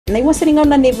Naiwasaningaw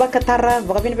na ni Bakatara,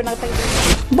 baka binibinatay.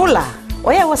 Bola,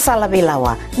 oya wasala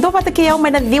bilawa. Do pata kiyaw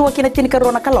may nadiwa kinatin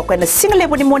karona kaloko na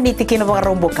singlebo ni moniti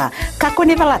kinabagarumbuka. Kako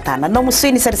ni valata na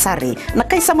nomusui ni sari-sari. Na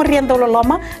kaysa moriendo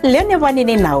loloma, leon yavani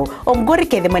ni nau. Omgori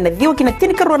kede may nadiwa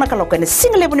kinatin karona kaloko na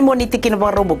singlebo ni moniti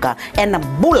kinabagarumbuka. En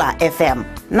Bula FM,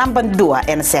 namban 2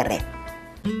 en sere.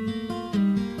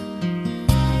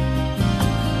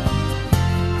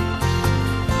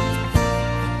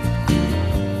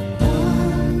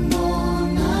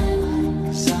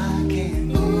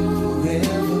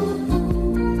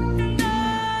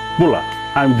 Bula,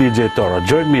 I'm DJ Toro.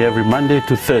 Join me every Monday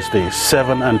to Thursday,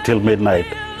 7 until midnight.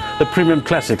 The premium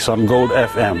classics on Gold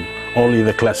FM, only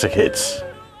the classic hits.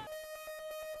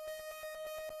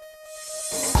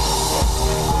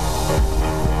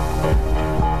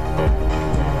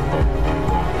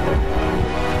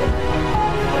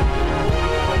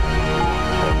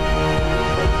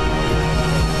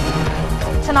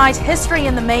 Tonight, history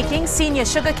in the making, senior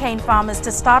sugarcane farmers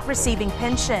to start receiving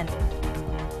pension.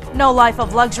 No life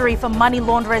of luxury for money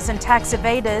launderers and tax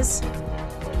evaders.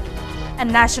 And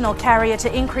national carrier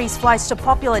to increase flights to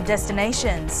popular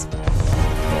destinations.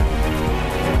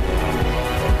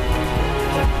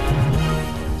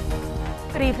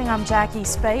 Good evening, I'm Jackie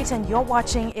Spate and you're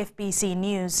watching FBC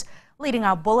News. Leading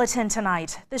our bulletin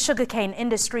tonight, the sugarcane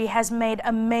industry has made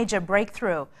a major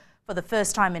breakthrough. For the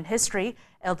first time in history,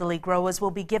 elderly growers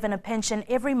will be given a pension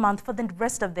every month for the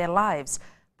rest of their lives.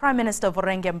 Prime Minister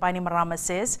Vorenge Bainimarama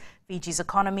says Fiji's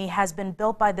economy has been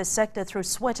built by this sector through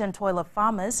sweat and toil of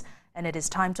farmers, and it is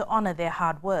time to honour their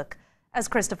hard work. As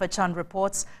Christopher Chand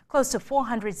reports, close to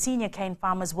 400 senior cane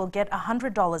farmers will get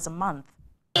 $100 a month.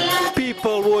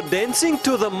 People were dancing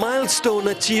to the milestone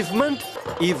achievement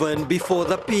even before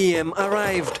the PM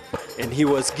arrived, and he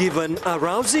was given a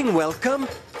rousing welcome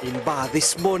in Ba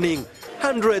this morning.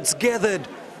 Hundreds gathered.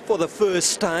 For the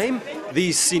first time,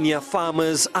 these senior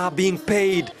farmers are being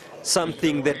paid,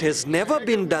 something that has never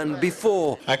been done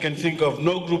before. I can think of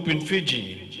no group in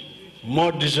Fiji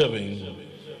more deserving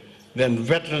than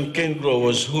veteran cane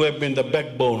growers who have been the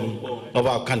backbone of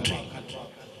our country.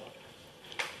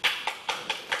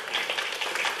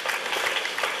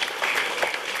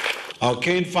 Our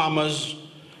cane farmers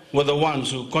were the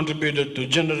ones who contributed to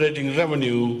generating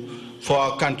revenue for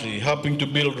our country, helping to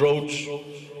build roads,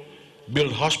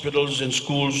 build hospitals and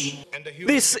schools.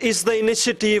 This is the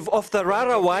initiative of the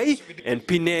Rarawai and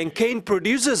Penang Cane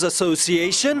Producers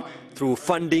Association through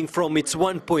funding from its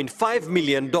 $1.5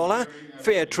 million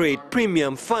Fair Trade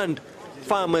Premium Fund.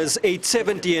 Farmers aged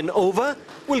 70 and over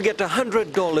will get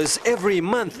 $100 every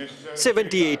month.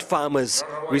 78 farmers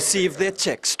receive their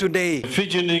checks today. The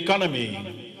Fijian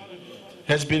economy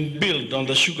has been built on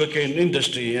the sugarcane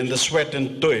industry and the sweat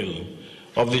and toil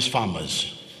of these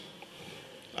farmers.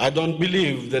 I don't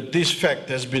believe that this fact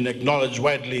has been acknowledged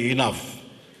widely enough.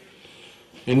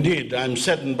 Indeed, I'm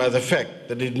saddened by the fact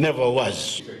that it never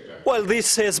was. While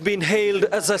this has been hailed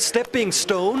as a stepping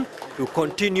stone to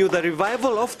continue the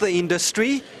revival of the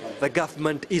industry, the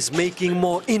government is making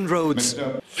more inroads.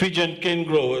 Fijian cane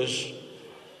growers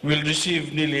will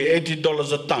receive nearly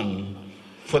 $80 a ton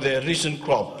for their recent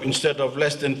crop instead of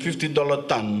less than $50 a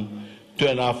ton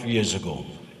 2.5 years ago.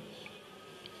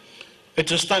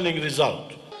 It's a stunning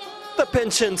result. The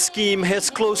pension scheme has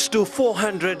close to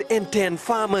 410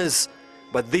 farmers,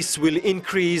 but this will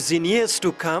increase in years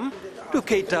to come to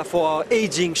cater for our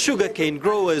aging sugarcane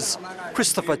growers.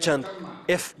 Christopher Chand,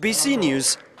 FBC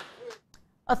News.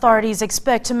 Authorities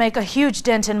expect to make a huge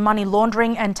dent in money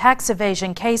laundering and tax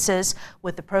evasion cases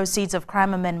with the proceeds of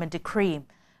Crime Amendment Decree.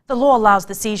 The law allows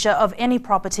the seizure of any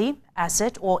property,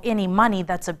 asset, or any money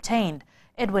that's obtained.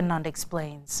 Edwin Nund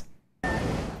explains.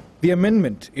 The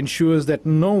amendment ensures that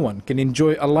no one can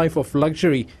enjoy a life of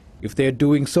luxury if they are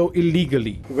doing so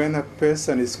illegally. When a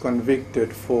person is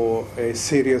convicted for a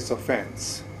serious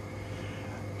offense,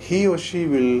 he or she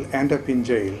will end up in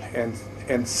jail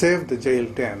and serve the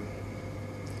jail term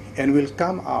and will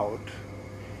come out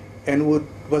and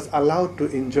was allowed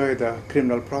to enjoy the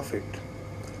criminal profit.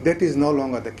 That is no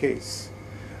longer the case.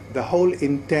 The whole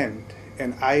intent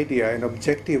and idea and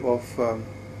objective of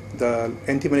the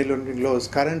anti-money laundering laws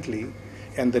currently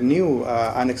and the new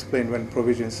unexplained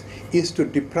provisions is to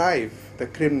deprive the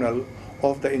criminal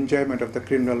of the enjoyment of the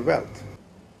criminal wealth.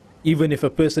 Even if a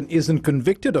person isn't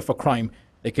convicted of a crime,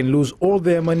 they can lose all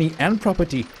their money and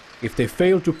property if they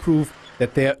fail to prove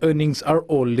that their earnings are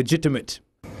all legitimate.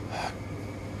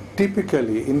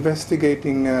 Typically,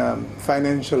 investigating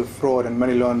financial fraud and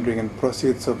money laundering and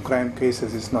proceeds of crime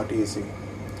cases is not easy.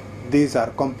 These are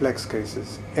complex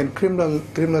cases, and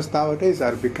criminals nowadays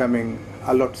are becoming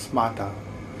a lot smarter.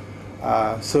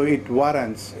 So it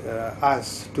warrants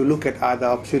us to look at other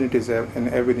opportunities and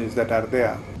avenues that are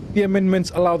there. The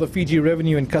amendments allow the Fiji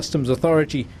Revenue and Customs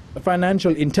Authority, the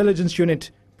Financial Intelligence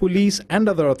Unit, police and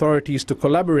other authorities to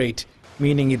collaborate,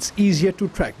 meaning it's easier to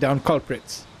track down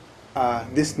culprits.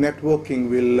 This networking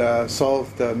will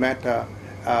solve the matter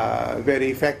very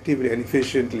effectively and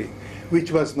efficiently,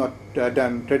 which was not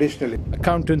done traditionally.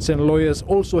 Accountants and lawyers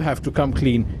also have to come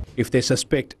clean if they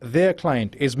suspect their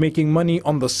client is making money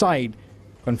on the side.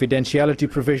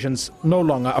 Confidentiality provisions no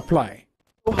longer apply.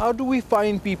 So how do we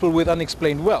find people with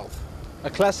unexplained wealth? A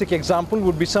classic example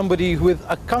would be somebody with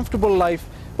a comfortable life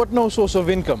but no source of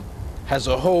income, has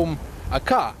a home, a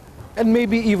car, and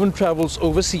maybe even travels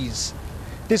overseas.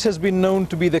 This has been known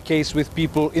to be the case with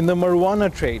people in the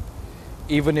marijuana trade.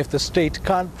 Even if the state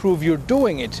can't prove you're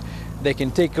doing it, they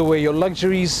can take away your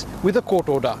luxuries with a court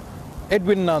order.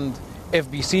 Edwin Nand,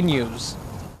 FBC News.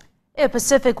 Air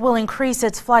Pacific will increase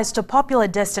its flights to popular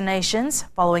destinations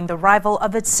following the arrival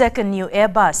of its second new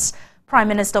Airbus. Prime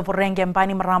Minister Vorenge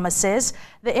Bainimarama says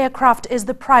the aircraft is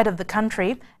the pride of the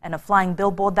country and a flying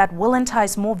billboard that will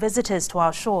entice more visitors to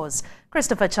our shores.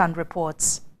 Christopher Chand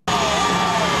reports.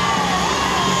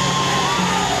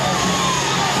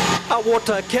 A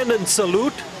water cannon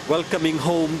salute welcoming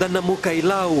home the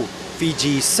Namukailau,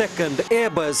 Fiji's second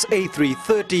Airbus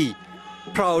A330.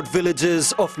 Proud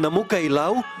villagers of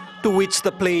Namukailau, to which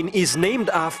the plane is named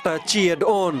after, cheered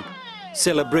on,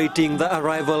 celebrating the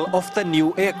arrival of the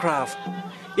new aircraft.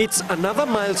 It's another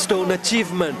milestone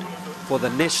achievement for the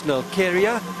national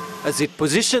carrier as it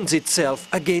positions itself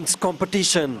against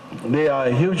competition. They are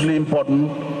hugely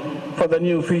important for the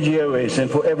new Fiji Airways and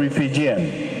for every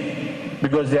Fijian,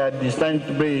 because they are destined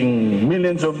to bring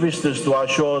millions of visitors to our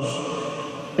shores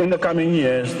in the coming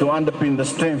years to underpin the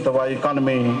strength of our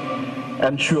economy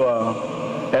and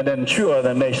ensure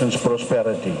the nation's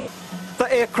prosperity.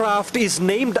 The aircraft is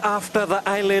named after the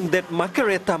island that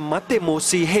Makareta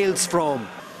Matemosi hails from,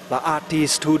 the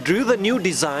artist who drew the new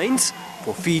designs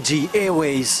for Fiji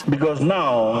Airways. Because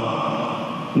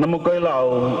now,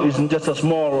 Namukailau isn't just a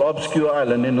small, obscure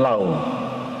island in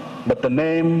Laos, but the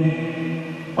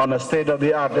name on a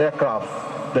state-of-the-art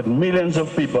aircraft that millions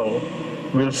of people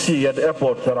will see at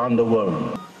airports around the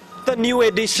world. The new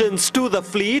additions to the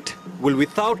fleet will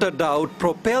without a doubt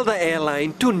propel the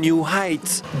airline to new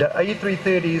heights. The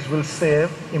A330s will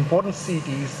serve important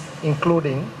cities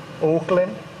including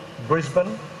Auckland,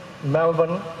 Brisbane,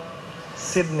 Melbourne,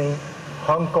 Sydney,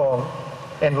 Hong Kong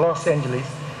and Los Angeles,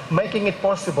 making it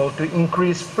possible to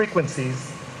increase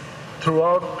frequencies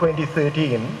throughout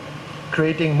 2013,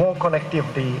 creating more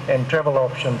connectivity and travel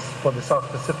options for the South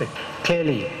Pacific.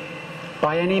 Clearly,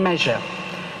 by any measure,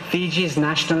 Fiji's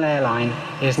national airline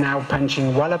is now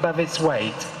punching well above its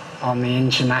weight on the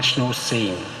international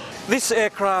scene. This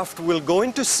aircraft will go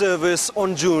into service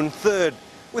on June 3rd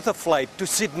with a flight to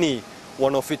Sydney,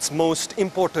 one of its most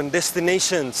important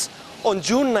destinations. On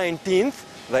June 19th,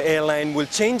 the airline will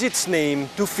change its name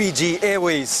to Fiji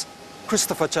Airways.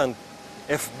 Christopher Chand,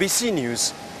 FBC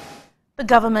News. The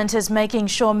government is making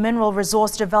sure mineral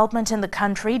resource development in the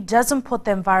country doesn't put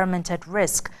the environment at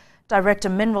risk. Director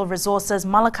Mineral Resources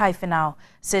Malakai Finau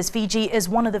says Fiji is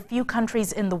one of the few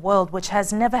countries in the world which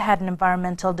has never had an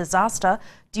environmental disaster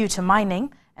due to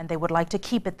mining, and they would like to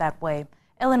keep it that way.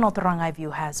 Eleanor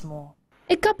Torangaivu has more.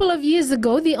 A couple of years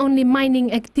ago, the only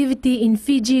mining activity in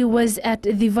Fiji was at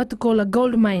the Vatukola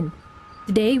gold mine.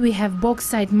 Today, we have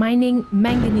bauxite mining,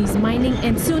 manganese mining,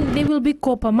 and soon there will be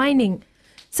copper mining.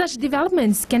 Such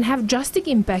developments can have drastic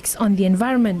impacts on the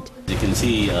environment. You can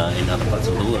see in other parts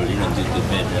of the world, due to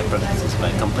bad practices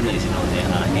by companies, there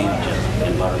are huge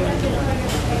environmental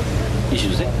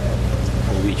issues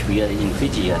for which we are in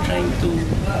Fiji are trying to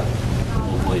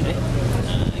avoid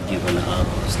given our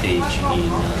stage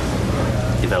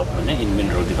in development, in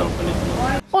mineral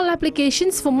development. All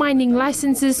applications for mining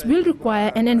licenses will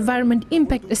require an environment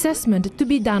impact assessment to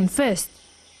be done first.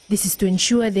 This is to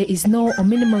ensure there is no or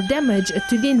minimal damage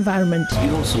to the environment. We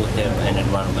also have an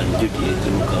environment duty to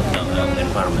look after the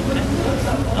environment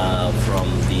from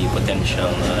the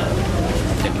potential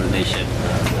degradation,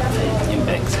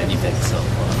 impacts and effects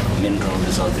of mineral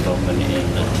resource development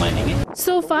in mining.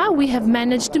 So far, we have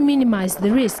managed to minimize the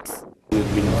risks.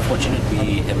 We've been fortunate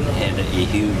we haven't had a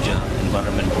huge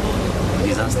environmental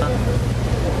disaster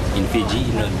in Fiji,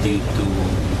 due to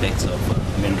impacts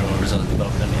of mineral resource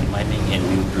development and mining, and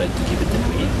we would like to keep it that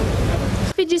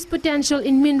way. Fiji's potential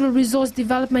in mineral resource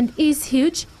development is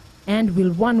huge and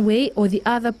will one way or the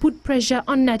other put pressure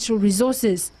on natural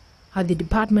resources. How the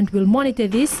department will monitor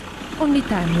this, only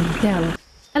time will tell.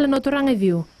 Eleanor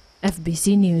Torangaivu,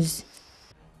 FBC News.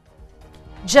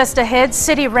 Just ahead,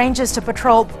 city rangers to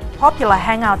patrol popular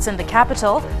hangouts in the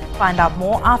capital. Find out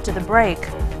more after the break.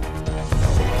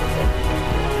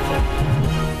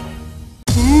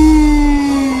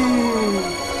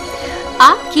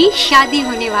 आपकी शादी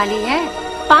होने वाली है।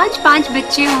 5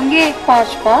 बच्चे होंगे।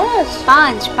 5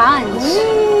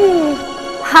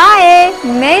 हाय,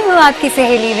 मैं हूँ आपकी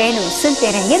सहेली वेणु।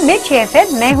 सुनते रहिए मिर्ची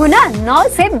एफएम। मैं हूँ ना 9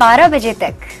 से 12 बजे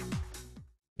तक।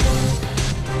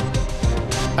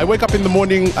 I wake up in the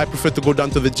morning, I prefer to go down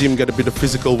to the gym, get a bit of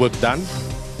physical work done.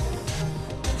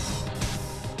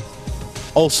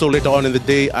 Also, later on in the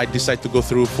day, I decide to go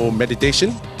through for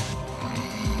meditation.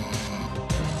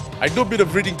 I do a bit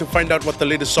of reading to find out what the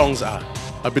latest songs are,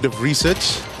 a bit of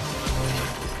research.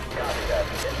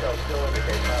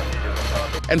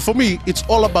 And for me, it's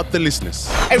all about the listeners.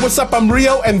 Hey, what's up? I'm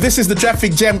Rio, and this is the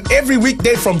Traffic Jam every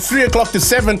weekday from 3 o'clock to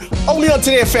 7, only on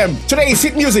Today FM. Today is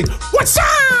hit music. What's up?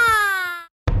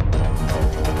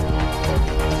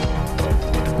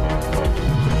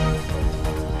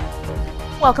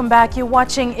 Welcome back. You're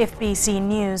watching FBC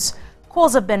News.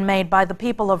 Calls have been made by the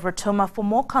people of Rotuma for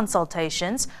more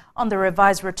consultations on the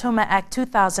revised Rotuma Act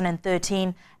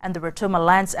 2013 and the Rotuma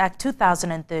Lands Act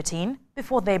 2013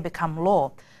 before they become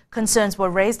law. Concerns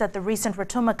were raised at the recent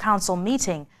Rotuma Council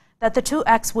meeting that the two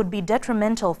acts would be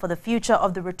detrimental for the future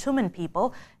of the Rotuman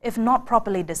people if not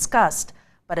properly discussed.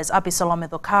 But as Abisalome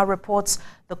Dokar reports,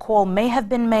 the call may have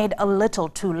been made a little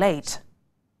too late.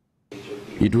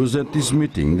 It was at this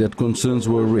meeting that concerns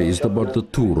were raised about the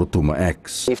two Rotuma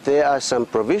Acts. If there are some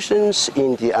provisions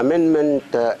in the Amendment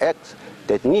Act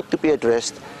that need to be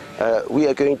addressed, we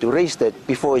are going to raise that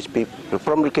before it's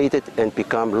promulgated and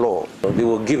become law. We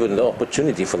were given the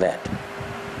opportunity for that.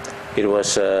 It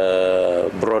was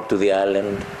brought to the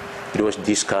island, it was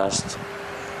discussed,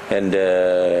 and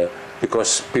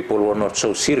because people were not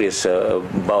so serious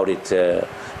about it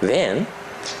then,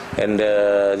 and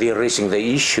they're raising the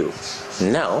issue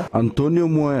now. Antonio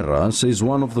Moera says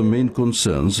one of the main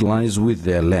concerns lies with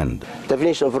their land. The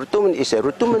definition of Rotuman is a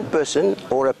Rotuman person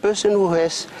or a person who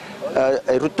has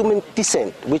a Rotuman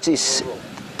descent, which is,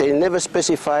 they never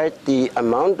specified the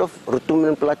amount of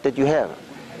Rotuman blood that you have.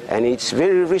 And it's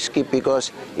very risky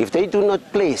because if they do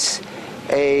not place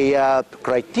a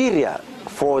criteria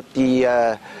for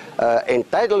the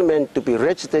entitlement to be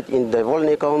registered in the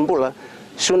Volne Kaumbula,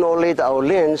 sooner or later our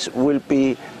lands will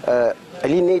be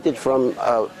alienated from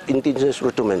indigenous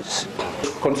Rotumans.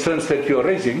 Concerns that you're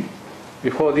raising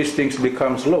before these things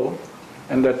becomes law,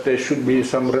 and that there should be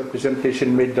some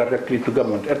representation made directly to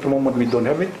government. At the moment we don't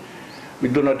have it. We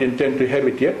do not intend to have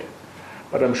it yet,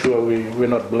 but I'm sure we're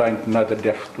not blind, neither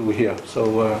deaf to hear.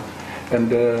 So,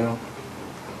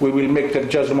 we will make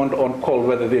that judgment on call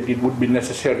whether it would be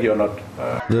necessary or not.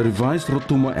 The revised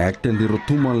Rotuma Act and the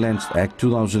Rotuma Lands Act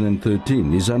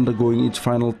 2013 is undergoing its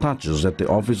final touches at the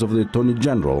Office of the Attorney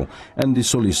General and the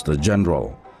Solicitor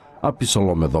General.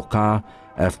 Abisalome Dokar,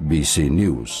 FBC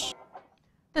News.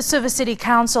 The Suva City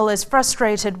Council is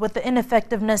frustrated with the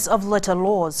ineffectiveness of litter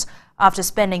laws. After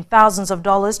spending thousands of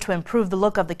dollars to improve the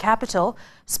look of the capital,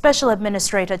 Special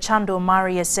Administrator Chandu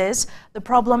Maria says the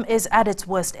problem is at its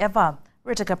worst ever.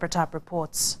 Ritika Pratap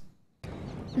reports.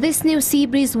 This new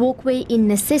Seabreeze walkway in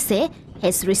Nesese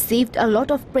has received a lot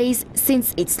of praise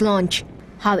since its launch.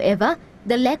 However,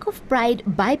 the lack of pride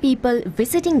by people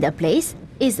visiting the place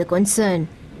is a concern.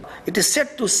 It is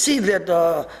sad to see that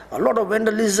a lot of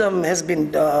vandalism has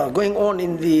been going on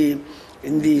in the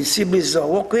Seabreeze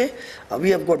walkway.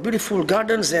 We have got beautiful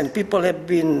gardens and people have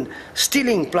been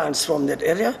stealing plants from that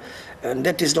area, and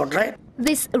that is not right.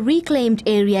 This reclaimed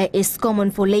area is common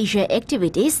for leisure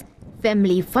activities,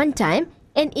 family fun time,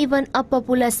 and even a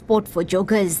popular spot for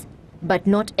joggers. But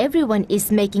not everyone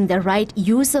is making the right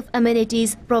use of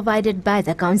amenities provided by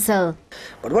the council.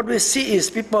 But what we see is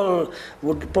people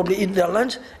would probably eat their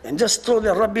lunch and just throw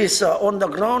their rubbish on the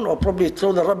ground, or probably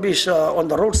throw the rubbish on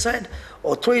the roadside,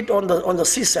 or throw it on the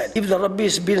seaside. If the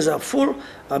rubbish bins are full,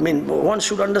 I mean, one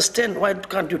should understand why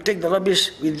can't you take the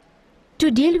rubbish with. To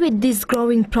deal with this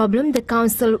growing problem, the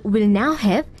council will now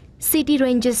have city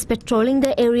rangers patrolling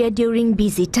the area during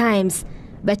busy times.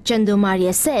 But Chandu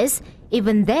Maria says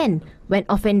even then, when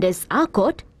offenders are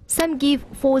caught, some give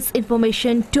false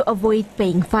information to avoid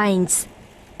paying fines.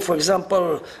 For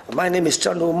example, my name is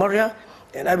Chandu Maria,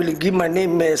 and I will give my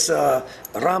name as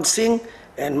Ram Singh,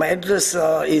 and my address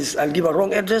is, I'll give a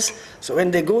wrong address. So when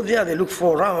they go there, they look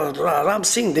for Ram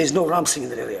Singh. There's no Ram Singh in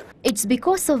the area. It's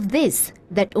because of this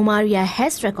that Umaria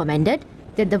has recommended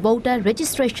that the voter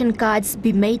registration cards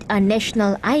be made a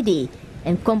national ID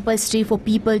and compulsory for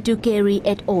people to carry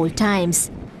at all times.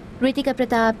 Ritika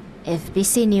Pratap,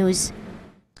 FBC News.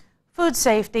 Food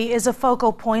safety is a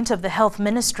focal point of the Health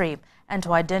Ministry, and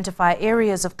to identify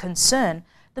areas of concern,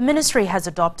 the Ministry has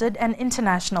adopted an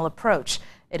international approach.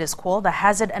 It is called the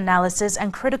Hazard Analysis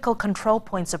and Critical Control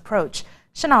Points Approach.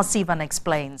 Chanel Sivan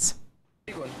explains.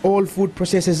 All food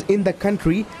processors in the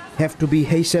country have to be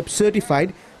HACCP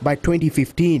certified by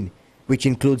 2015, which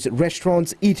includes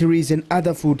restaurants, eateries and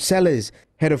other food sellers.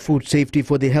 Head of Food Safety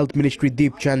for the Health Ministry,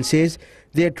 Deep Chan, says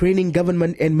they are training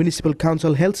government and municipal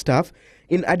council health staff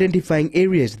in identifying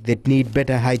areas that need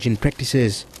better hygiene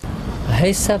practices.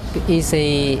 HACCP is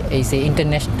a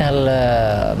international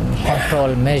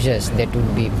control measures that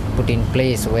will be put in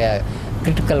place where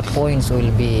critical points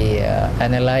will be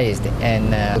analyzed,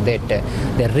 and that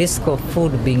the risk of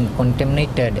food being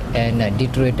contaminated and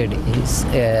deteriorated is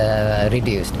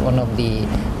reduced. One of the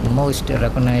most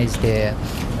recognized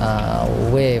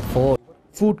way forward.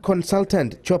 Food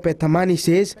consultant Chope Tamani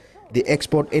says the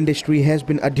export industry has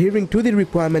been adhering to the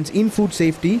requirements in food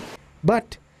safety,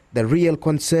 but the real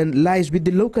concern lies with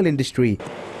the local industry,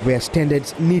 where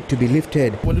standards need to be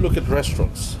lifted. When you look at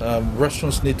restaurants,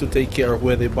 restaurants need to take care of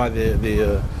where they buy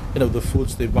the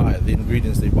foods they buy, the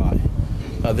ingredients they buy.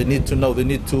 They need to know, they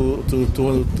need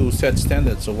to set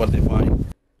standards of what they buy.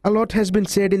 A lot has been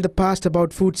said in the past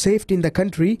about food safety in the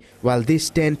country. While this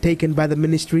stand taken by the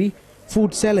ministry,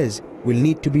 food sellers will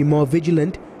need to be more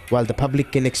vigilant, while the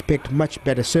public can expect much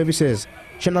better services.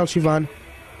 Chanel Shivan,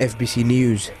 FBC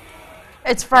News.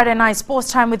 It's Friday night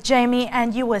sports time with Jamie,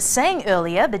 and you were saying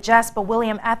earlier the Jasper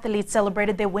William athletes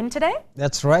celebrated their win today?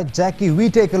 That's right, Jackie. We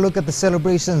take a look at the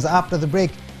celebrations after the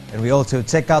break, and we also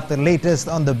check out the latest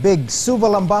on the big Suva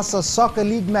Lambasa Soccer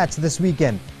League match this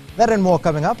weekend. That and more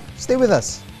coming up. Stay with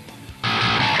us.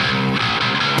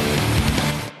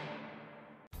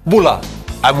 Bula,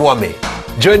 I'm Wame.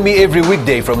 Join me every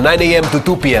weekday from 9 a.m. to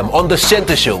 2 p.m. on The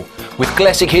Center Show with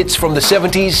classic hits from the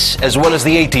 70s as well as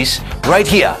the 80s right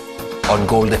here on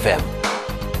Gold FM.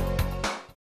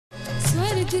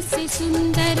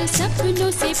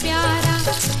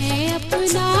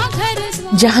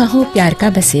 जहाँ हो प्यार का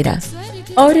बसेरा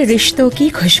और रिश्तों की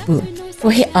खुशबू, वो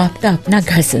है आपका अपना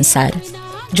घर संसार.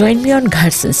 Join me on Ghar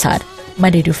Sansar,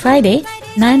 Monday to Friday,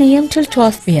 9 a.m. till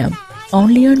 12 p.m.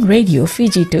 only on Radio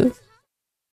Fiji 2.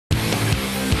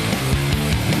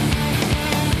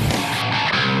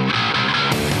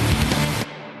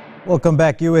 Welcome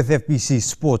back. You're with FBC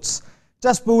Sports.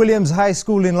 Jasper Williams High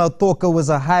School in Lautoka was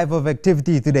a hive of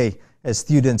activity today as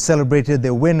students celebrated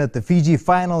their win at the Fiji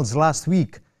Finals last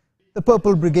week. The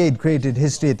Purple Brigade created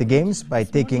history at the Games by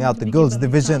taking out the girls'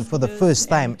 division for the first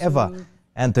time ever.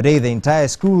 And today the entire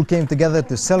school came together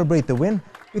to celebrate the win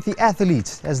with the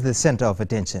athletes as the center of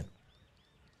attention.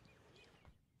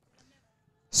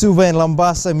 Suva and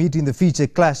Lambasa meeting the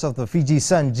featured clash of the Fiji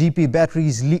Sun GP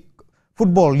Batteries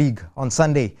Football League on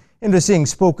Sunday. Indra Singh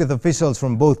spoke with officials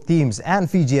from both teams and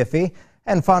Fiji FA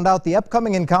and found out the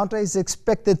upcoming encounter is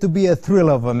expected to be a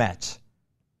thriller of a match.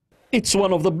 It's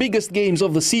one of the biggest games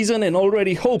of the season and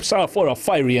already hopes are for a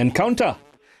fiery encounter.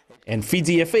 And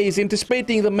Fiji FA is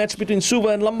anticipating the match between Suva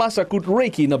and Lambasa could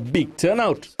rake in a big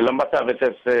turnout. Lambasa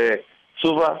versus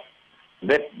Suva,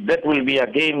 that will be a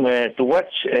game to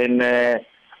watch, and a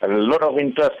lot of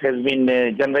interest has been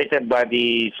generated by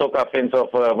the soccer fans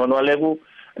of Vanuatu,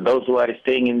 those who are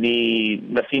staying in the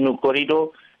Nasinu corridor,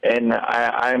 and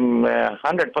I'm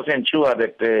 100% sure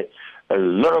that a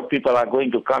lot of people are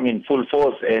going to come in full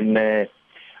force. And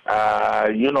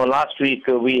last week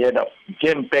we had a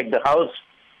jam-packed house,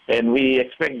 and we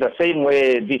expect the same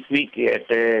way this week at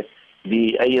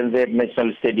the ANZ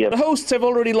National Stadium. The hosts have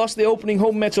already lost their opening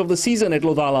home match of the season at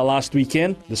Lodala last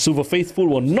weekend. The Suva faithful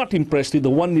were not impressed with the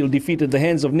 1-0 defeat at the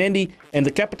hands of Nandi, and the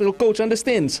capital coach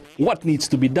understands what needs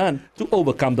to be done to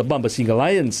overcome the Bambasing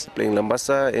Lions. Playing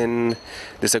Lambasa, and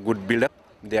there's a good build-up.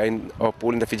 They are in our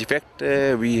pool in the Fiji Fact.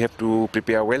 We have to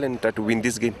prepare well and try to win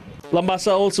this game.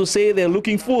 Lambasa also say they're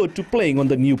looking forward to playing on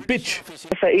the new pitch.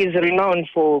 Lambasa is renowned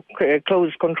for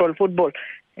close control football,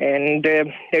 and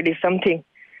that is something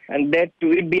and that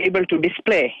we'll be able to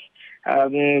display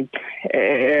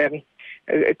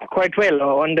quite well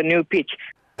on the new pitch.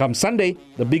 Come Sunday,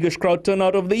 the biggest crowd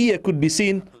turnout of the year could be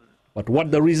seen. But what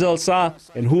the results are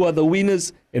and who are the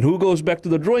winners and who goes back to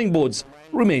the drawing boards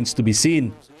remains to be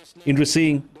seen. Indra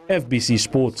Singh, FBC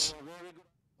Sports.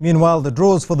 Meanwhile, the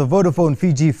draws for the Vodafone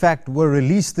Fiji Fact were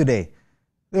released today.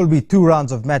 There will be 2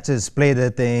 rounds of matches played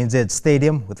at the ANZ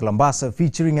Stadium, with Lambasa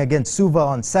featuring against Suva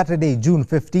on Saturday, June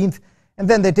 15th, and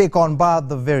then they take on Bath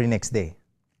the very next day.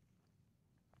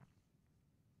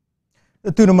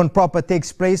 The tournament proper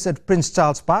takes place at Prince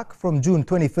Charles Park from June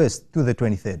 21st to the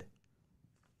 23rd.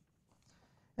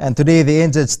 And today the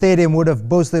ANZ Stadium would have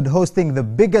boasted hosting the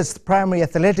biggest primary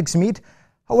athletics meet.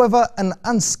 However, an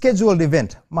unscheduled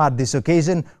event marred this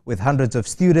occasion, with hundreds of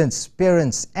students,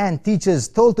 parents and teachers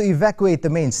told to evacuate the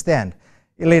main stand.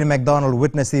 Elena MacDonald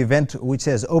witnessed the event, which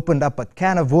has opened up a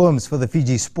can of worms for the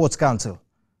Fiji Sports Council.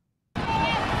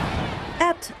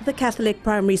 At the Catholic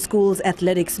Primary School's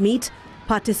athletics meet,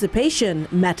 participation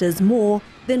matters more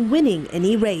than winning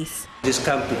any race. Just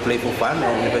come to play for fun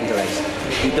and evangelize.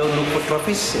 We don't look for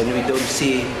trophies and we don't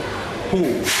see who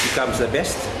becomes the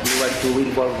best. We want to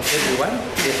involve everyone,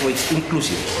 therefore it's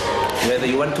inclusive. Whether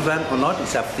you want to run or not,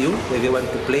 it's up to you. Whether you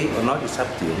want to play or not, it's up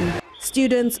to you.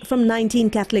 Students from 19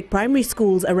 Catholic primary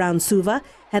schools around Suva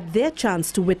had their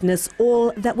chance to witness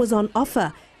all that was on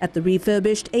offer at the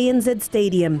refurbished ANZ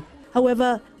Stadium.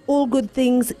 However, all good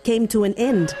things came to an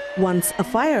end once a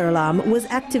fire alarm was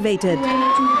activated.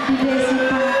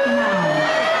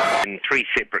 In 3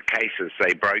 separate cases,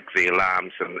 they broke the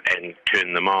alarms and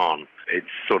turned them on. It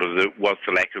was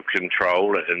the lack of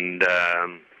control, and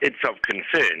it's of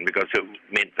concern because it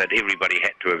meant that everybody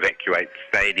had to evacuate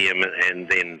the stadium, and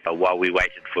then while we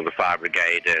waited for the fire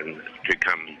brigade to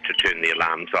come to turn the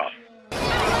alarms off.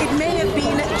 It may have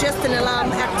been just an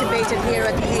alarm activated here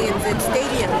at the ANZ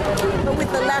Stadium, but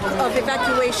with the lack of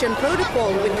evacuation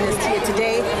protocol witnessed here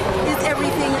today, is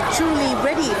everything truly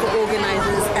ready for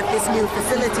organisers at this new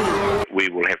facility? We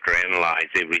will have to analyse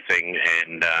everything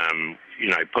and,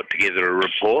 put together a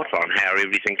report on how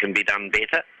everything can be done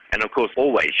better. And of course,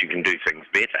 always you can do things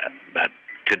better. But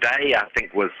today, I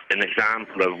think, was an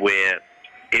example of where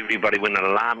everybody, when an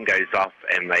alarm goes off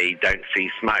and they don't see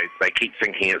smoke, they keep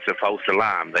thinking it's a false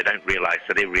alarm. They don't realise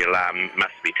that every alarm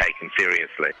must be taken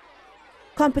seriously.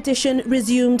 Competition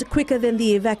resumed quicker than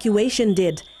the evacuation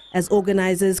did, as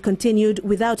organisers continued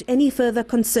without any further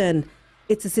concern.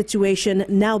 It's a situation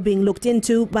now being looked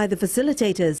into by the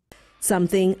facilitators,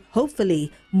 something,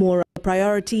 hopefully, more a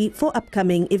priority for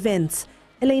upcoming events.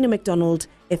 Elena MacDonald,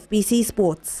 FBC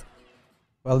Sports.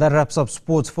 Well, that wraps up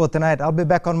sports for tonight. I'll be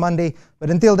back on Monday,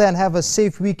 but until then, have a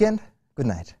safe weekend. Good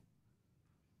night.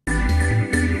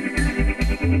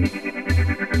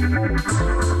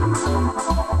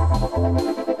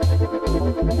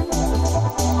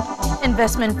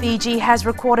 Investment Fiji has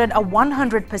recorded a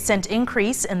 100%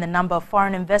 increase in the number of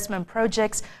foreign investment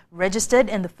projects registered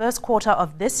in the first quarter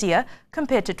of this year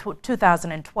compared to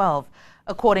 2012.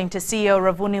 According to CEO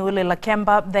Ravuniuli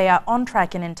Lakemba, they are on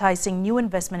track in enticing new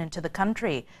investment into the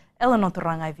country. Eleanor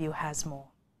Turangaivu has more.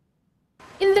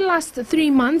 In the last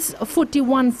 3 months,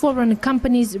 41 foreign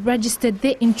companies registered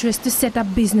their interest to set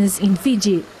up business in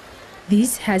Fiji.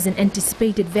 This has an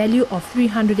anticipated value of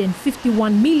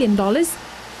 $351 million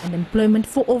and employment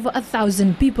for over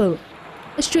 1,000 people.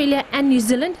 Australia and New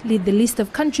Zealand lead the list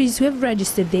of countries who have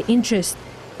registered their interest.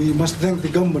 We must thank the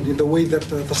government in the way that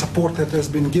the support that has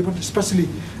been given, especially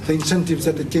the incentives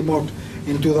that came out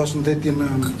in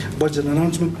 2013 budget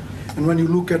announcement. And when you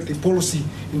look at the policy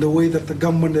in the way that the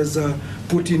government has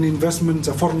put in investments,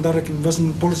 a foreign direct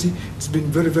investment policy, it's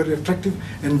been very, very attractive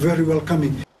and very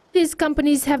welcoming. These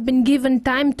companies have been given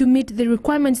time to meet the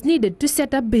requirements needed to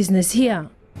set up business here.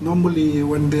 Normally,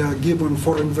 when they are given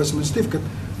foreign investment certificate,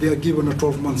 they are given a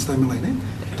 12-month timeline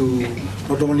to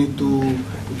not only to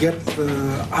get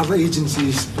other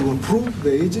agencies to approve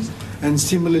the agents, and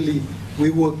similarly, we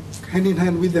work hand in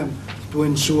hand with them to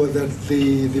ensure that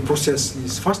the process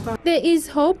is faster. There is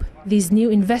hope these new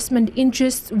investment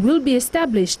interests will be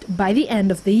established by the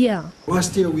end of the year.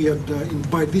 Last year we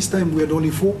had, by this time we had only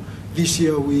 4. This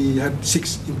year we had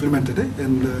 6 implemented,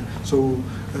 and so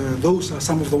those are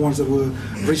some of the ones that were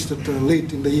registered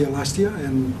late in the year last year,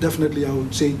 and definitely I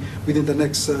would say within the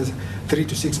next 3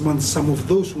 to 6 months, some of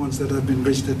those ones that have been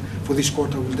registered for this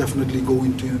quarter will definitely go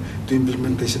into the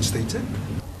implementation stage.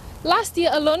 Last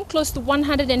year alone, close to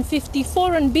 150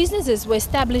 foreign businesses were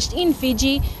established in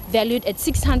Fiji, valued at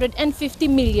 $650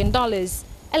 million.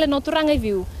 Eleanor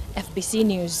Turangaivu, FBC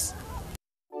News.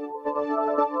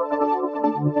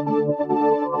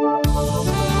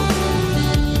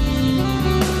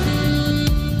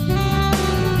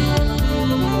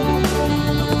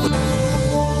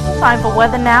 Time for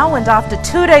weather now, and after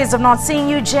 2 days of not seeing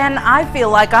you, Jen, I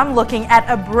feel like I'm looking at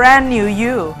a brand new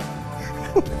you.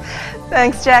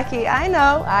 Thanks, Jackie. I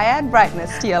know, I add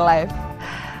brightness to your life.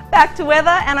 Back to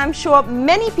weather, and I'm sure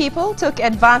many people took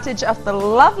advantage of the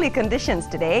lovely conditions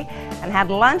today and had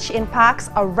lunch in parks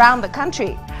around the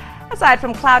country. Aside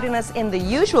from cloudiness in the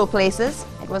usual places,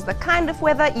 it was the kind of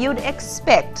weather you'd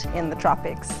expect in the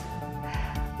tropics.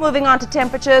 Moving on to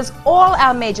temperatures, all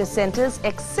our major centres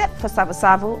except for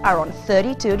Savasavu are on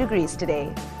 32 degrees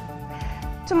today.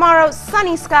 Tomorrow,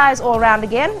 sunny skies all around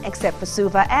again, except for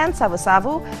Suva and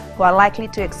Savusavu, who are likely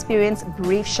to experience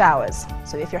brief showers.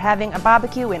 So if you're having a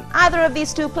barbecue in either of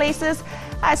these two places,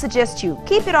 I suggest you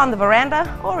keep it on the veranda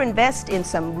or invest in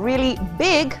some really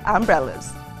big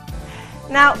umbrellas.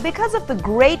 Now, because of the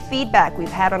great feedback we've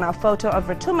had on our photo of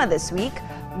Rotuma this week,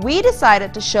 we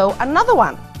decided to show another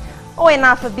one.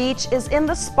 Oenafa Beach is in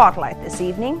the spotlight this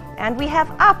evening, and we have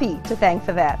Api to thank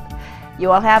for that. You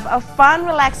all have a fun,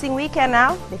 relaxing weekend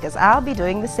now, because I'll be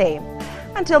doing the same.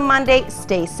 Until Monday,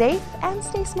 stay safe and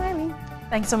stay smiling.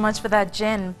 Thanks so much for that,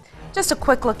 Jen. Just a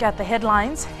quick look at the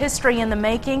headlines. History in the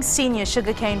making, senior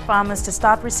sugarcane farmers to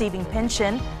start receiving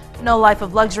pension. No life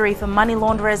of luxury for money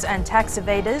launderers and tax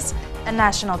evaders. A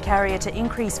national carrier to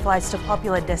increase flights to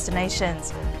popular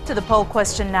destinations. To the poll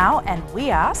question now, and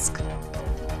we ask,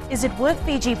 is it worth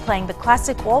Fiji playing the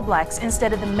classic All Blacks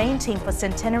instead of the main team for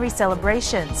centenary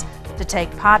celebrations? To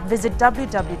take part, visit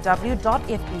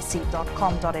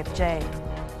www.fbc.com.fj.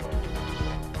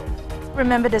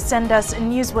 Remember to send us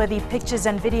newsworthy pictures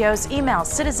and videos. Email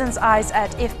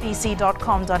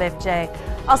citizenseyes@fbc.com.fj.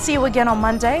 I'll see you again on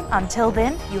Monday. Until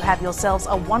then, you have yourselves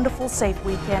a wonderful, safe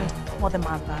weekend.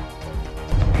 Modemata.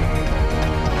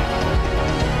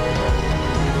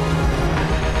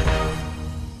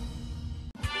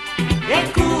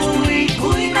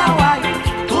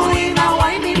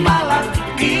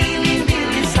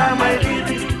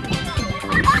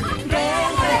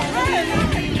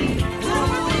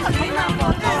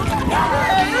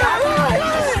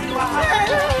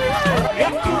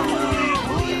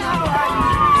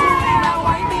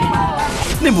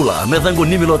 Nimbula, metango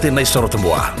nimilote na isoro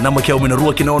tambua. Nama kia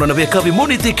uminarua kina ona na via kavi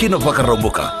moniti kina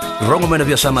wakarambuka. Rongo mena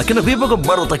via sama kina viva ka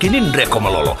baro takini ndreko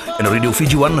malolo. Ena Radio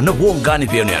Fiji 1 na wongani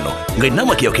via niano. Ngai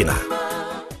nama kia kina.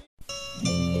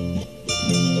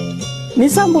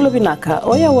 Nisambula binaka,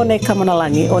 oya wane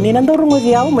kamanalangi, oni nandorungu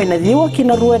viao, maina diwa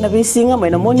kina rua na visinga,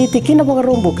 maina moniti kina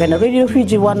wakarumbuka, na Radio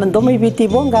Fiji 1 na ndoma ibiti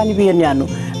wongani via niano.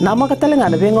 Nama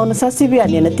katalangana venga ona sasi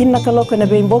viani, na tina kaloka na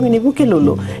vimbongi ni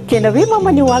bukilulu. Kena vima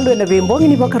mani walu na vimbongi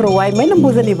ni wakarawai, maina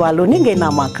mbuza ni walu, ninge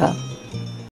namaka.